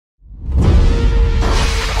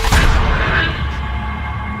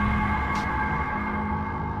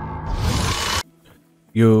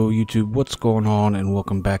Yo YouTube, what's going on, and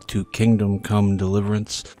welcome back to Kingdom Come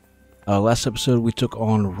Deliverance. Last episode we took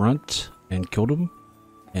on Runt and killed him,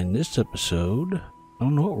 and this episode, I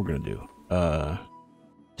don't know what we're gonna do.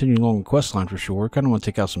 Continuing along the quest line for sure. Kind of want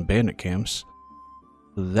to take out some bandit camps.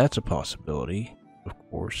 That's a possibility, of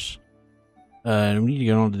course. And we need to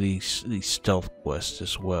get on to these stealth quests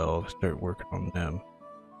as well. Start working on them.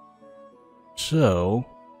 So,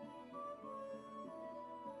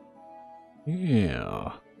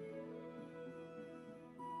 yeah.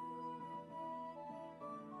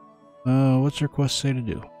 What's our quest say to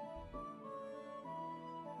do?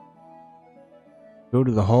 Go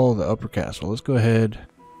to the hall of the upper castle. Let's go ahead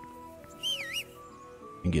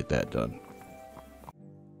and get that done.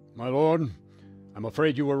 My lord, I'm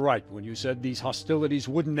afraid you were right when you said these hostilities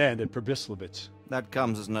wouldn't end at Probislavitz. That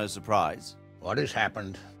comes as no surprise. What has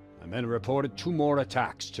happened? My men reported 2 more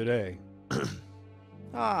attacks today.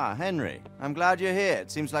 Ah, Henry. I'm glad you're here.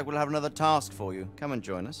 It seems like we'll have another task for you. Come and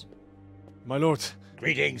join us. My lord.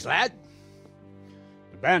 Greetings, lad.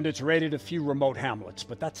 The bandits raided a few remote hamlets,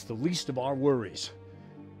 but that's the least of our worries.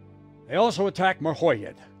 They also attacked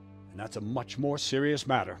Merhoyed, and that's a much more serious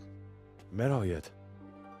matter. Merhoyed.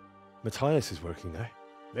 Matthias is working there.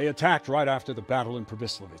 They attacked right after the battle in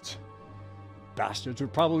Probislavitz. Bastards were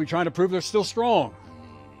probably trying to prove they're still strong.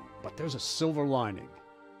 But there's a silver lining.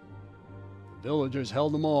 The villagers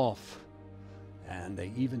held them off, and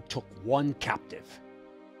they even took 1 captive.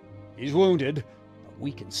 He's wounded, but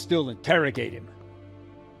we can still interrogate him.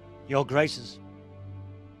 Your Graces,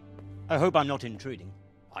 I hope I'm not intruding.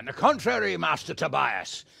 On the contrary, Master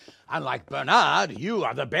Tobias. Unlike Bernard, you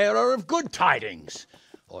are the bearer of good tidings.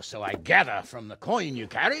 Or so I gather from the coin you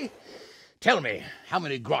carry. Tell me, how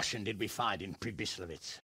many groschen did we find in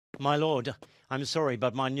Probislavitz? My lord, I'm sorry,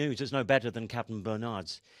 but my news is no better than Captain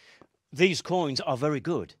Bernard's. These coins are very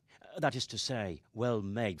good. That is to say,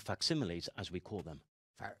 well-made facsimiles, as we call them.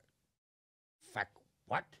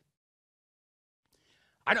 What?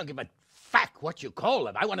 I don't give a fack what you call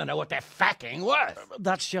them. I want to know what they're facking worth.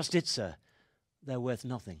 That's just it, sir. They're worth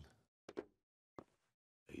nothing. Are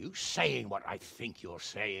you saying what I think you're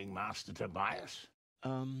saying, Master Tobias?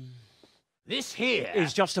 This here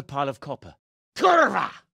is just a pile of copper.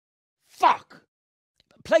 Curva! Fuck!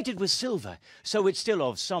 Plated with silver, so it's still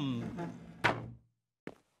of some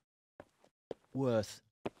worth.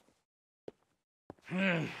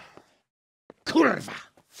 Curva!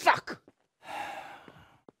 Fuck!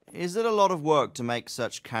 Is it a lot of work to make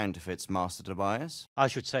such counterfeits, Master Tobias? I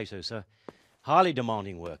should say so, sir. Highly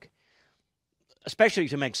demanding work. Especially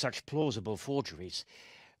to make such plausible forgeries.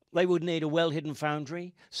 They would need a well-hidden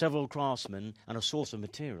foundry, several craftsmen, and a source of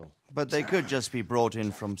material. But they could just be brought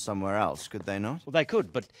in from somewhere else, could they not? Well, they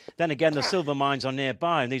could, but then again the silver mines are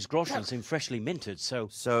nearby, and these groschen seem freshly minted, so...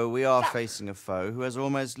 So we are facing a foe who has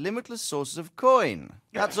almost limitless sources of coin.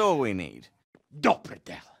 That's all we need.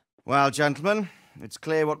 Dopredel. Well, gentlemen, it's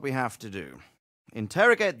clear what we have to do.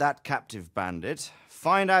 Interrogate that captive bandit,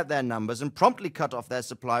 find out their numbers, and promptly cut off their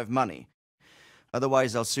supply of money.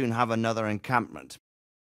 Otherwise, they'll soon have another encampment.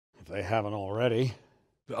 If they haven't already.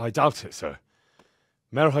 I doubt it, sir.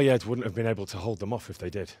 Merhoyed wouldn't have been able to hold them off if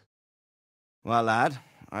they did. Well, lad,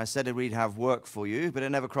 I said we'd have work for you, but it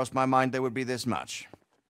never crossed my mind there would be this much.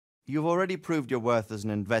 You've already proved your worth as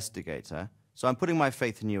an investigator, so I'm putting my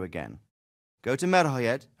faith in you again. Go to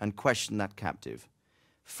Merhoyed and question that captive.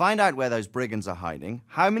 Find out where those brigands are hiding,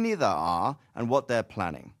 how many there are, and what they're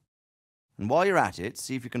planning. And while you're at it,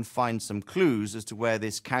 see if you can find some clues as to where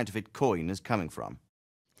this counterfeit coin is coming from.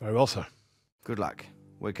 Very well, sir. Good luck.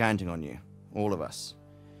 We're counting on you. All of us.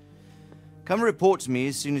 Come report to me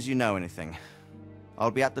as soon as you know anything. I'll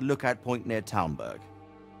be at the lookout point near Talmberg.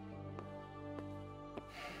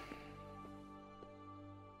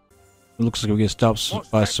 It looks like we get stopped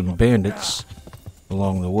by some bandits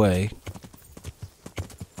along the way.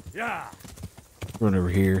 Yeah. Run over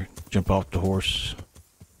here, jump off the horse.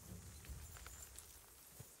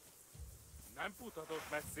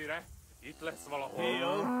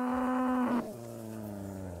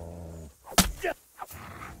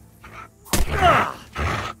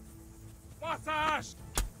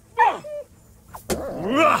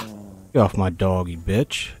 Get off my dog, you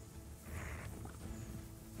bitch.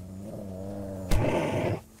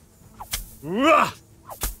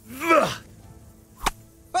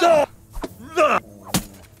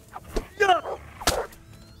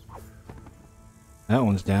 That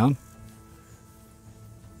one's down.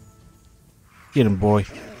 Get him, boy.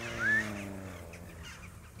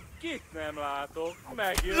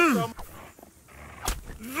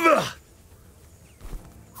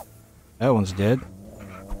 That one's dead.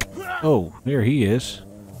 Oh, there he is.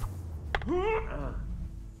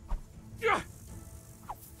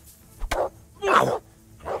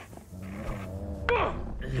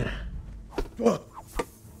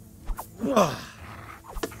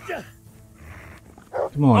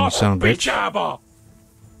 Come on, you son of a bitch.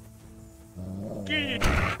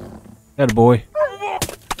 Atta boy.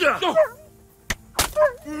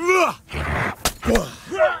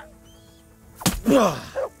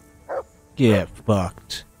 Get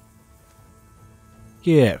fucked.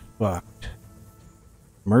 Get fucked.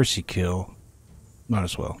 Mercy kill. Might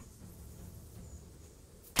as well.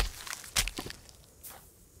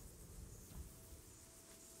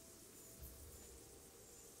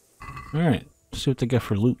 Alright, let's see what they got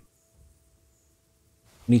for loot.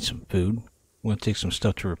 Need some food. Want to take some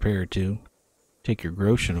stuff to repair too. Take your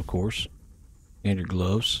groschen, of course. And your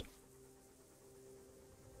gloves.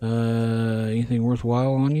 Anything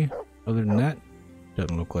worthwhile on you? Other than that?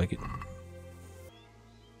 Doesn't look like it.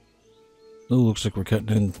 Oh, looks like we're cutting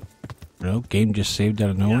in. No, game just saved out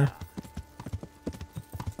of nowhere.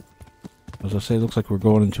 As I say, looks like we're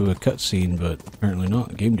going into a cutscene, but apparently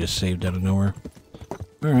not. Game just saved out of nowhere.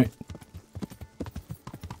 Alright.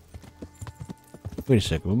 Wait a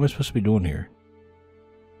second, what am I supposed to be doing here?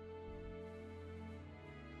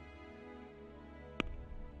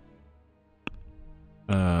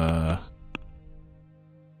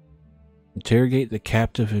 Interrogate the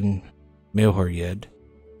captive in Melharyed.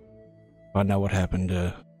 Find out what happened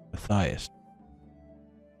to Matthias.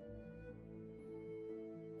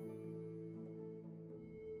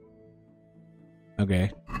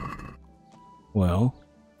 Okay. Well,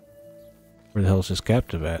 where the hell is this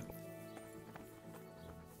captive at?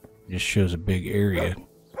 It just shows a big area.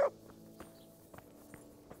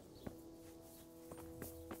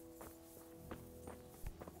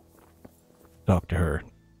 Talk to her.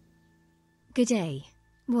 Good day.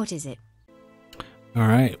 What is it?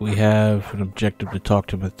 Alright, we have an objective to talk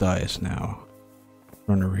to Matthias now.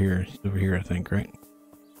 Run over here. He's over here, I think, right?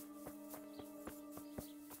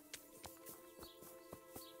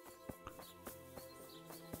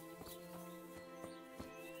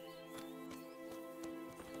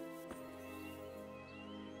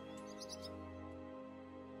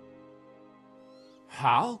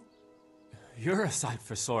 Hal? You're a sight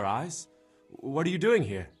for sore eyes. What are you doing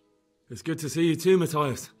here? It's good to see you too,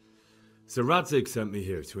 Matthias. Sir Radzig sent me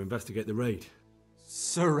here to investigate the raid.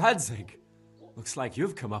 Sir Radzig? Looks like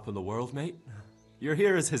you've come up in the world, mate. You're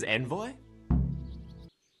here as his envoy?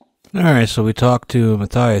 Alright, so we talked to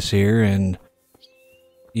Matthias here, and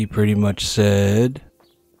he pretty much said...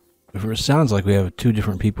 It sounds like we have two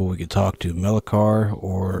different people we could talk to, Melikar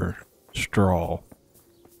or Strahl.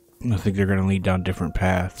 I think they're going to lead down different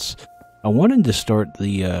paths. I wanted to start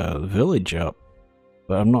the village up,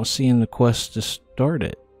 but I'm not seeing the quest to start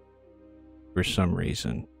it for some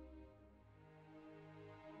reason.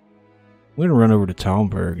 I'm going to run over to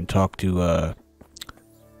Talmberg and talk to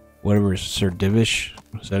whatever Sir Divish,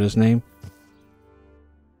 is that his name?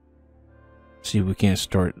 See if we can't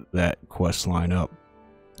start that quest line up.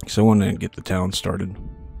 Because I want to get the town started.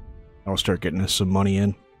 I'll start getting us some money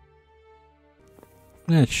in.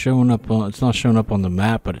 Yeah, it's showing up on, it's not showing up on the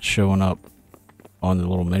map, but it's showing up on the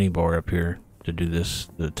little mini bar up here to do this,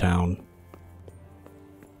 the town.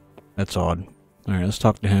 That's odd. Alright, let's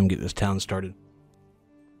talk to him, get this town started.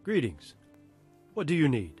 Greetings. What do you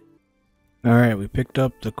need? Alright, we picked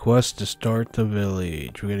up the quest to start the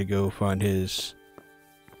village. We gotta go find his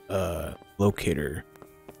locator.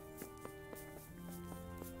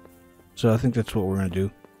 So I think that's what we're gonna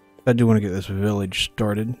do. I do want to get this village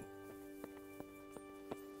started.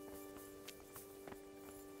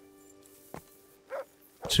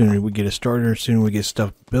 Sooner we get it started, sooner we get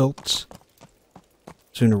stuff built,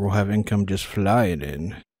 sooner we'll have income just flying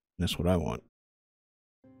in. That's what I want.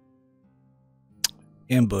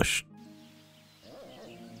 Ambush.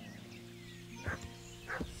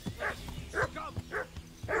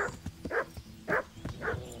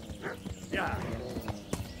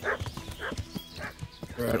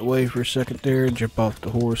 Right away for a second there, jump off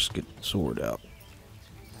the horse, get the sword out.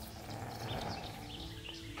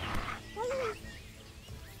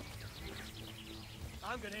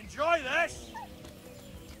 I'm gonna enjoy this!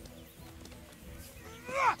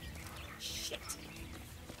 Shit!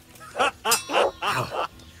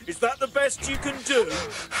 Is that the best you can do?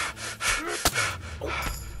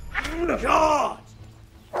 God!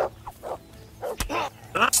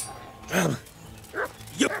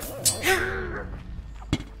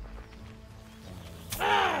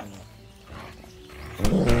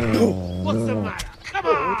 What's the matter? Come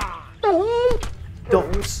on!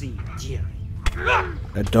 Don't see Jerry.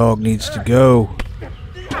 That dog needs to go.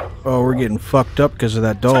 Oh, we're getting fucked up because of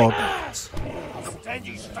that dog. Send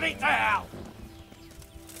you straight to hell.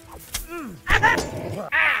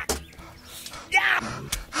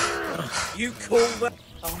 You call that?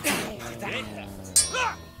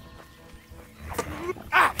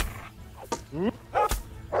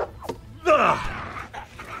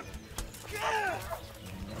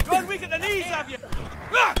 God, weak at the knees, have you?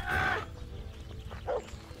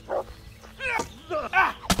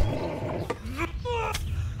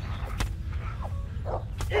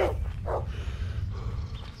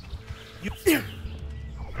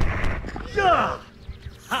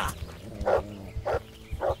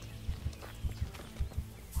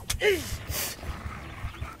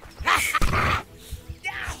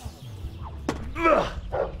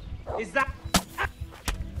 Is that?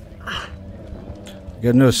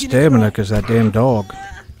 Got no stamina because that damn dog.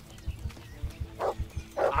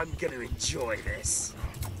 I'm gonna enjoy this.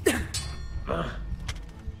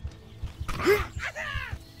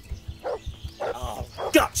 I'll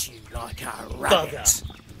gut you like a rabbit.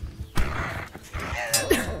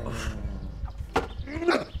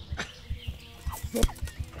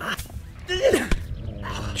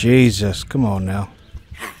 Jesus, come on now.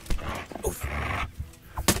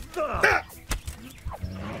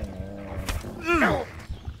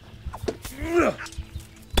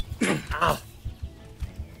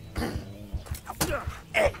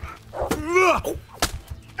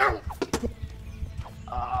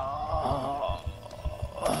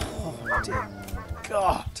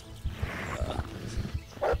 God.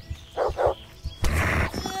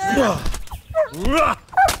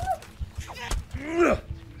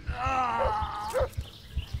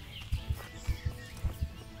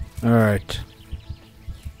 Alright.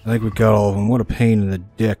 I think we got all of them. What a pain in the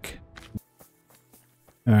dick.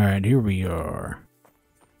 Alright, here we are.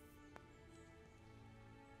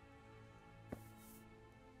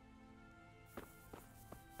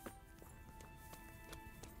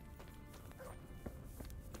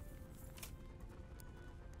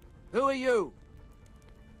 Who are you?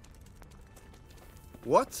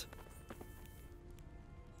 What?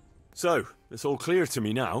 So, it's all clear to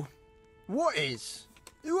me now. What is?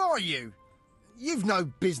 Who are you? You've no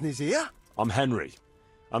business here. I'm Henry,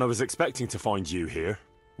 and I was expecting to find you here.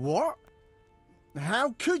 What?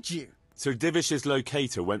 How could you? Sir Divish's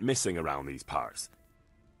locator went missing around these parts.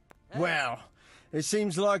 Well, it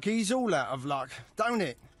seems like he's all out of luck, don't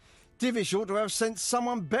it? Divish ought to have sent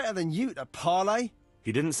someone better than you to parley.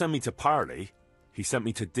 He didn't send me to parley, he sent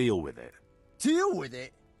me to deal with it. Deal with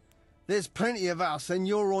it? There's plenty of us and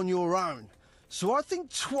you're on your own. So I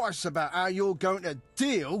think twice about how you're going to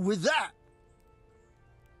deal with that.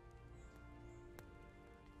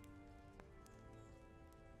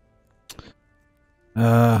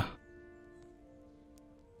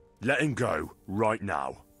 Let him go, right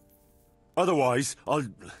now. Otherwise,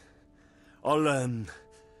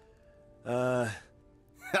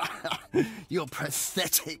 You're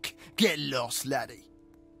pathetic. Get lost, laddie.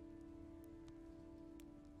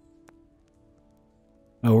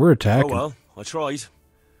 Oh, we're attacking. Oh well, I tried.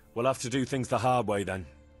 We'll have to do things the hard way then.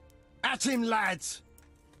 At him, lads!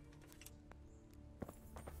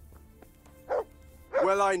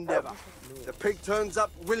 Well, I never. The pig turns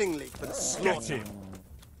up willingly for the slaughter.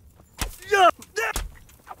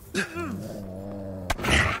 Get him!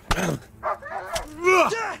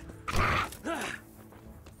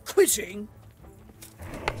 Quitting?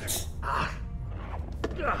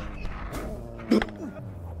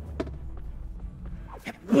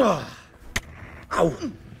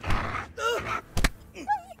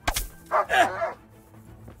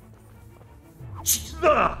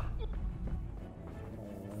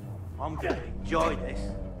 I'm gonna enjoy this.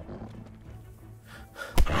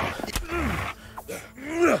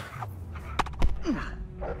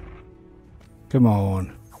 Come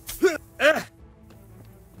on.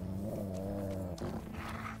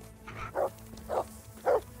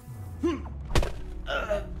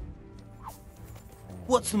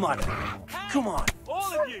 What's the matter? Come on.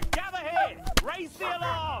 All of you, gather here! Raise the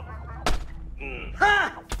alarm! Raise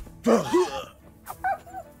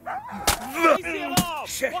the alarm!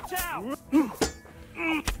 Watch out!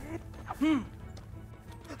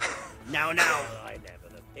 Now. I never.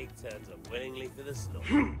 The pig turns up willingly for the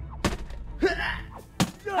slaughter.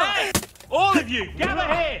 Hey! All of you,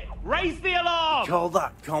 gather here! Raise the alarm! Call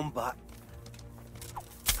that combat.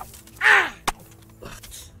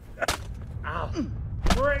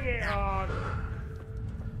 Bring it on!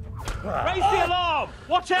 Raise the alarm!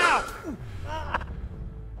 Watch out!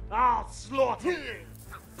 I'll slaughter you!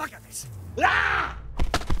 Look at this.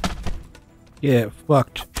 Yeah,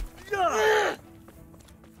 fucked.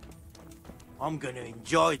 I'm gonna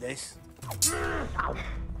enjoy this.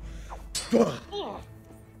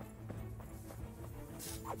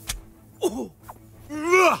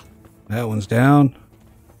 That one's down.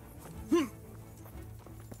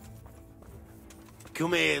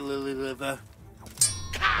 Come here, Lily Liver.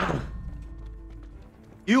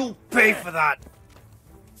 You'll pay for that.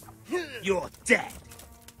 You're dead.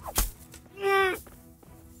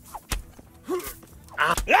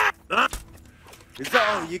 Is that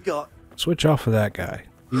all you got? Switch off of that guy.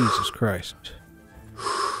 Jesus Christ.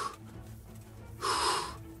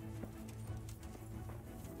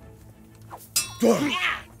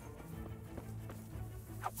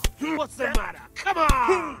 What's the matter? Come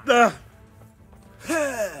on!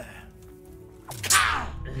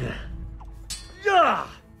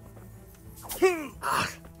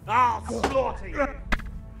 I'll slaughter you.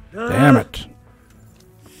 Damn it.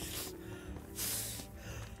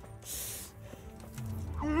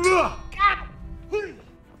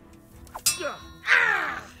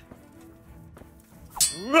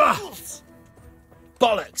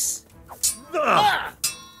 Bollocks!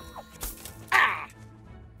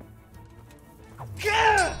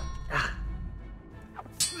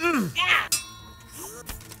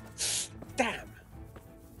 Damn!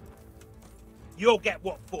 You'll get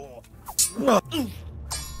what for.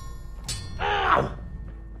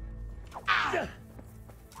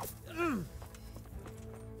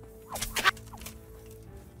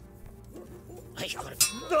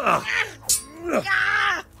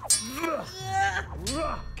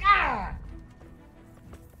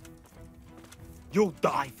 You'll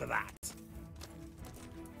die for that.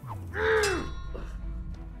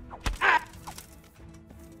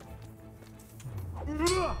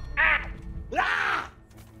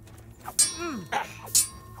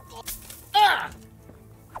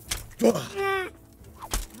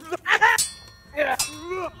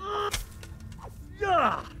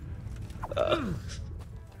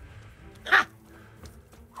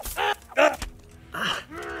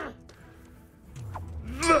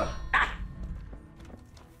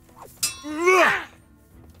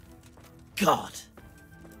 God.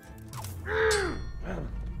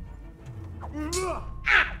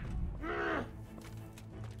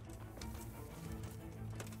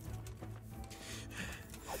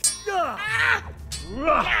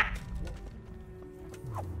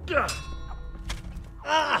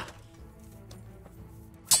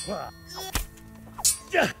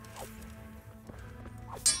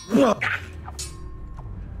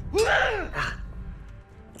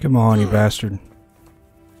 Come on, you bastard.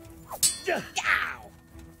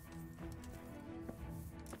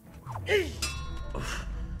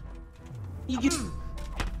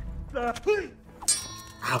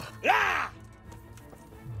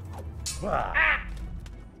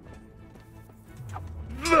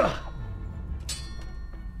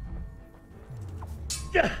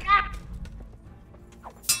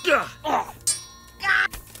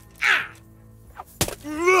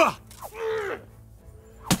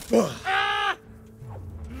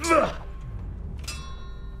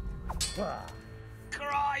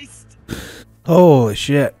 Christ! Holy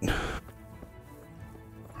shit.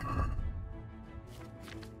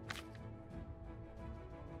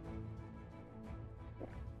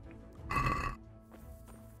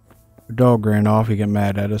 Our dog ran off. He got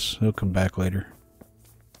mad at us. He'll come back later.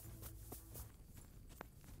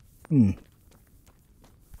 Where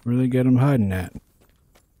they get him hiding at?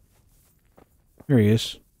 There he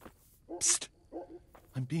is. Psst!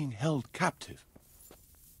 I'm being held captive.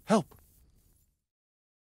 Help!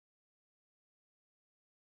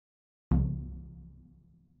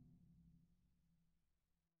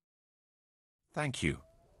 Thank you.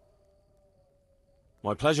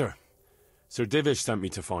 My pleasure. Sir Divish sent me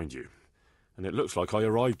to find you, and it looks like I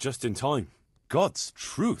arrived just in time. God's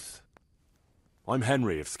truth. I'm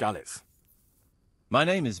Henry of Skalitz. My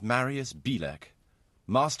name is Marius Bielek,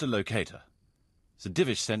 Master Locator. Sir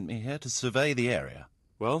Divish sent me here to survey the area.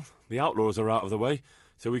 Well, the outlaws are out of the way,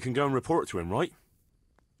 so we can go and report to him, right?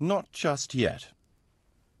 Not just yet.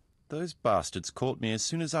 Those bastards caught me as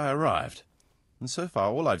soon as I arrived, and so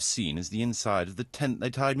far all I've seen is the inside of the tent they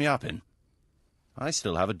tied me up in. I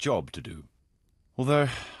still have a job to do. Although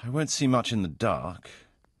I won't see much in the dark,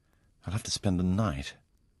 I'll have to spend the night.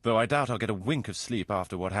 Though I doubt I'll get a wink of sleep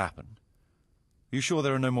after what happened. You sure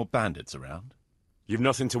there are no more bandits around? You've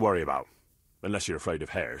nothing to worry about, unless you're afraid of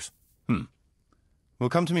hares. Well,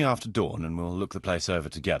 come to me after dawn and we'll look the place over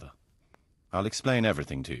together. I'll explain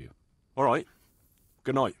everything to you. All right.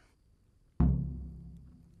 Good night.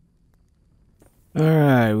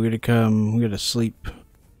 Alright, we gotta sleep.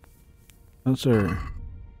 That's our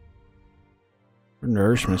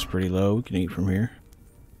nourishment's pretty low. We can eat from here.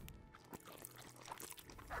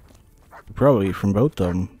 Probably eat from both of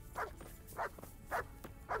them.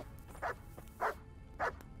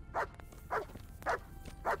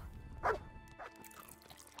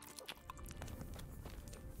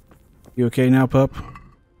 You okay now, pup?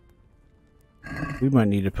 We might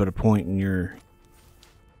need to put a point in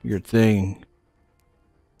your thing.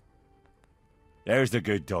 There's the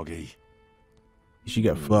good doggy. She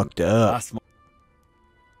got fucked up. That's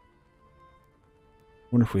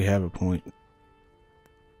Wonder if we have a point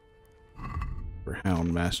for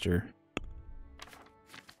Houndmaster.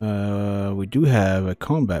 We do have a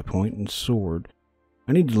combat point and sword.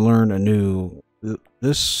 I need to learn a new.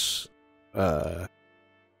 This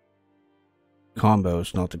combo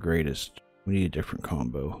is not the greatest. We need a different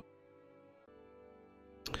combo.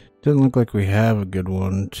 Doesn't look like we have a good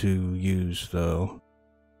one to use though.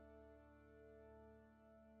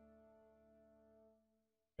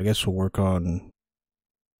 I guess we'll work on.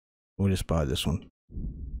 We'll just buy this one.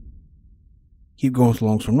 Keep going with the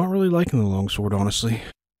longsword. I'm not really liking the longsword, honestly.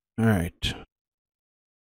 Alright.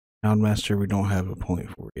 Houndmaster, we don't have a point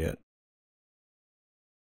for yet.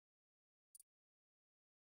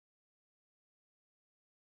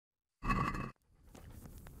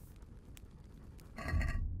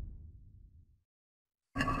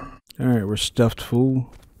 Alright, we're stuffed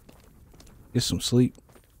full. Get some sleep.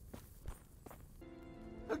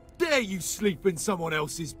 How dare you sleep in someone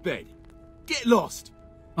else's bed? Get lost!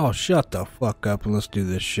 Oh, shut the fuck up and let's do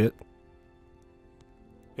this shit.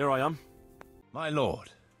 Here I am. My lord,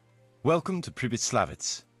 welcome to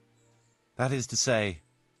Pribyslavitz. That is to say,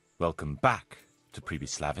 welcome back to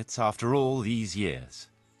Pribyslavitz after all these years.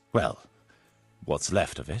 Well, what's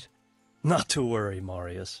left of it. Not to worry,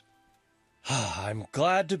 Marius. I'm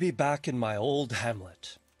glad to be back in my old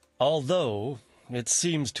hamlet. Although, it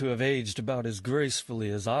seems to have aged about as gracefully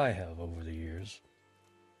as I have over the years.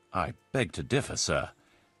 I beg to differ, sir.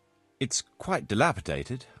 It's quite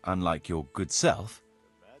dilapidated, unlike your good self,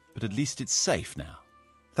 but at least it's safe now.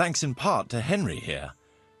 Thanks in part to Henry here,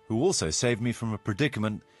 who also saved me from a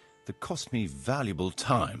predicament that cost me valuable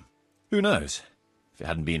time. Who knows? If it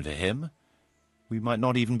hadn't been for him, we might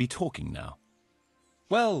not even be talking now.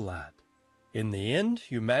 Well, lad, in the end,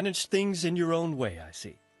 you managed things in your own way, I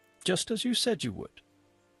see. Just as you said you would.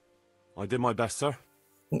 I did my best, sir.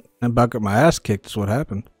 I about got my ass kicked is what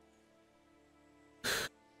happened.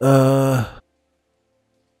 We're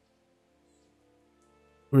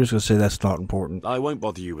just gonna say that's not important. I won't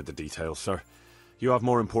bother you with the details, sir. You have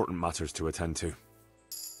more important matters to attend to.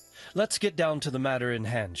 Let's get down to the matter in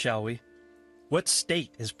hand, shall we? What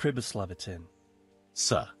state is Pribyslavitz in?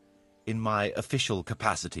 Sir, in my official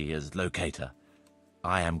capacity as locator,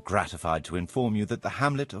 I am gratified to inform you that the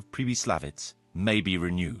hamlet of Pribyslavitz may be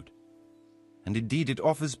renewed. And indeed it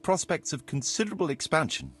offers prospects of considerable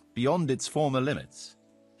expansion beyond its former limits.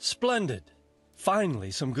 Splendid. Finally,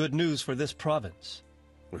 some good news for this province.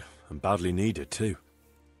 And badly needed, too.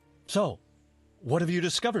 So, what have you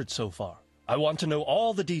discovered so far? I want to know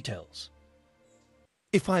all the details.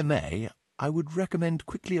 If I may, I would recommend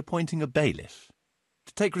quickly appointing a bailiff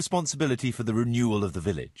to take responsibility for the renewal of the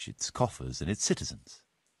village, its coffers, and its citizens.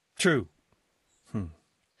 True.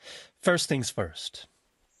 First things first.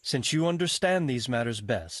 Since you understand these matters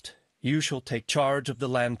best, you shall take charge of the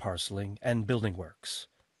land parceling and building works.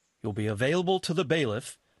 You'll be available to the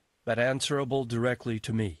bailiff, but answerable directly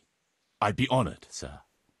to me. I'd be honored, sir.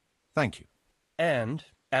 Thank you. And,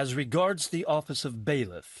 as regards the office of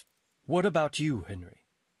bailiff, what about you, Henry?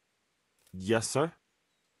 Yes, sir?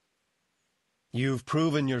 You've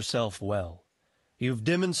proven yourself well. You've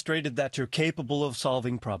demonstrated that you're capable of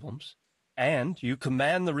solving problems, and you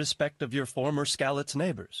command the respect of your former Skalitz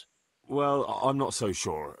neighbors. Well, I'm not so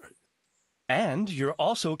sure. And you're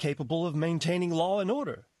also capable of maintaining law and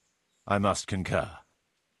order. I must concur.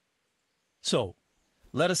 So,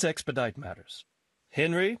 let us expedite matters.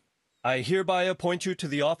 Henry, I hereby appoint you to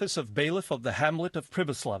the office of bailiff of the hamlet of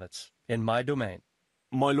Pribyslavitz, in my domain.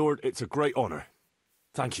 My lord, it's a great honor.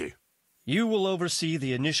 Thank you. You will oversee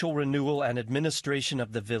the initial renewal and administration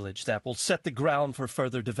of the village that will set the ground for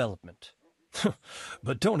further development.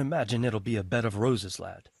 But don't imagine it'll be a bed of roses,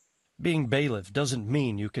 lad. Being bailiff doesn't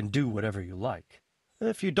mean you can do whatever you like.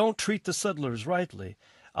 If you don't treat the settlers rightly,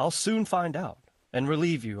 I'll soon find out and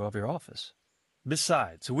relieve you of your office.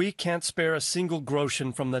 Besides, we can't spare a single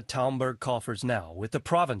groschen from the Talmberg coffers now, with the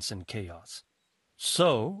province in chaos.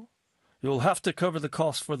 So, you'll have to cover the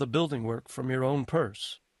cost for the building work from your own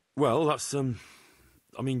purse. Well, that's,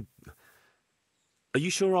 I mean, are you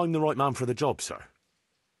sure I'm the right man for the job, sir?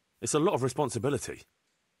 It's a lot of responsibility.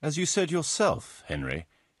 As you said yourself, Henry,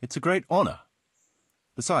 it's a great honor.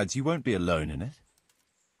 Besides, you won't be alone in it.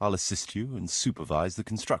 I'll assist you and supervise the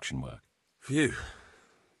construction work. Phew.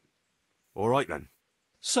 All right, then.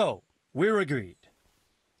 So, we're agreed.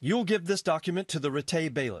 You'll give this document to the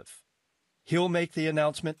Rete bailiff. He'll make the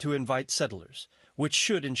announcement to invite settlers, which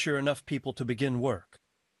should ensure enough people to begin work.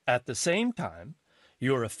 At the same time,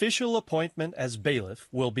 your official appointment as bailiff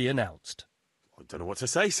will be announced. I don't know what to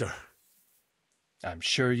say, sir. I'm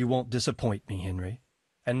sure you won't disappoint me, Henry.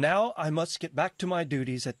 And now I must get back to my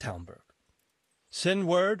duties at Townburg. Send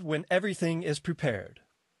word when everything is prepared.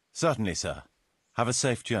 Certainly, sir. Have a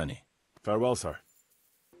safe journey. Farewell, sir.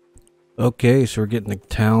 Okay, so we're getting the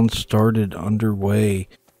town started underway.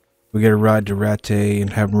 We gotta ride to Rate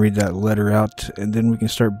and have him read that letter out, and then we can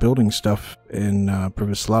start building stuff in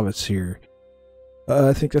Pribyslavitz here.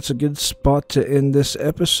 I think that's a good spot to end this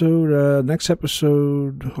episode. Next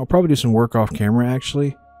episode, I'll probably do some work off camera,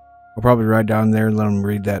 actually. I'll probably ride down there and let him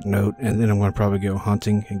read that note, and then I'm going to probably go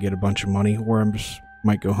hunting and get a bunch of money, or I just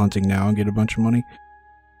might go hunting now and get a bunch of money,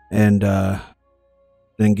 and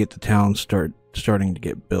then get the town starting to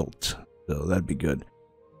get built. So that'd be good.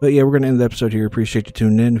 But yeah, we're going to end the episode here. Appreciate you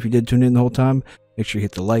tuning in. If you did tune in the whole time, make sure you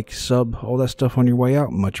hit the like, sub, all that stuff on your way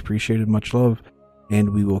out. Much appreciated, much love,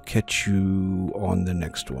 and we will catch you on the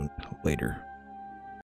next one later.